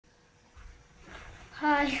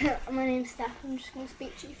Hi, my name's Steph. I'm just going to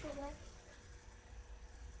speak to you for a bit.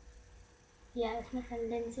 Yeah, that's my friend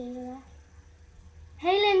Lindsay over there.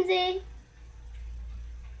 Hey, Lindsay.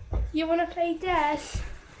 You want to play Des?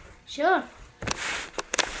 Sure.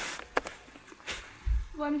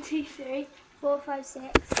 1, 2, 3, 4, 5,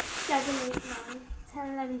 6, 7, 8, 9,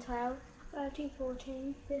 10, 11, 12, 13,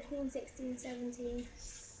 14, 15, 16, 17,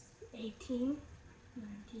 18,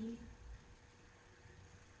 19,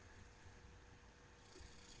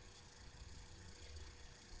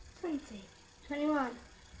 20. 21.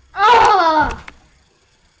 Oh!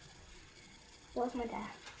 What's my dad?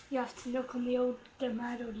 You have to knock on the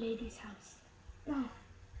mad old lady's house. Oh.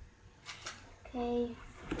 Okay.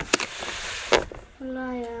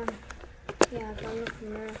 Well, yeah, I've got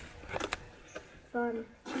nothing there. Fun.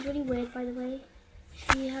 She's really weird, by the way.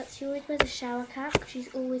 She always wears a shower cap.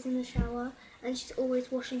 She's always in the shower, and she's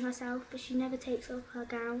always washing herself, but she never takes off her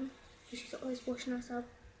gown. So she's always washing herself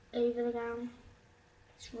over the gown.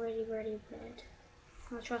 It's really, really weird.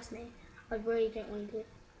 Oh, trust me, I really don't want to do it.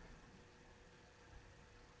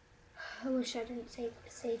 I wish I didn't say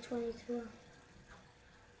 20 to her.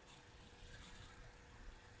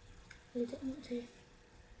 I really don't want to.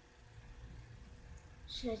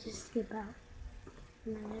 Should I just skip out?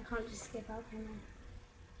 No, I can't just skip out, can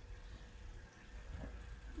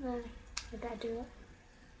I? No, I better do it.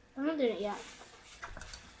 I'm not doing it yet.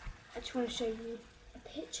 I just want to show you a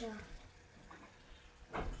picture.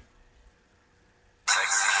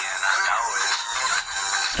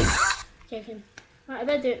 Joking. Right, I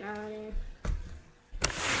better do it now anyway.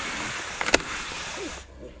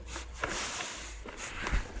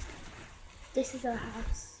 This is our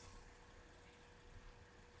house.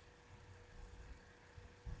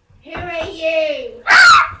 Who are you?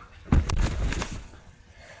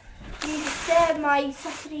 You disturbed my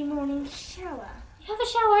Saturday morning shower. You have a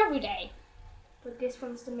shower every day. But this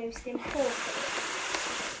one's the most important.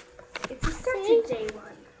 It's a Saturday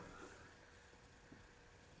one.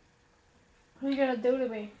 What are you going to do to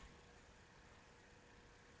me?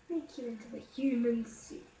 Make you into a human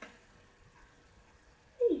soup.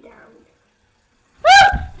 Lay down.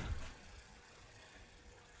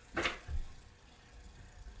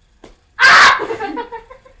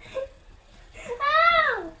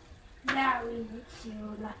 Ow! Now we mix you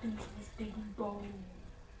all up into this big bowl.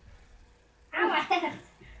 Ow, my head.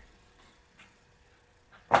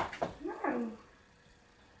 No.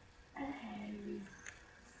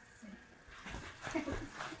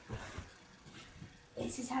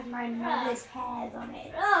 This has had my mother's hairs on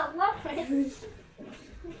it. Oh, lovely.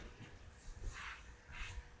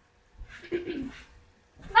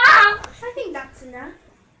 Ah! I think that's enough.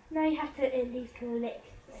 Now you have to at least lick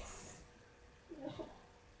this.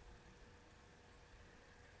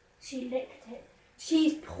 She licked it.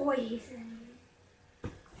 She's poisoned.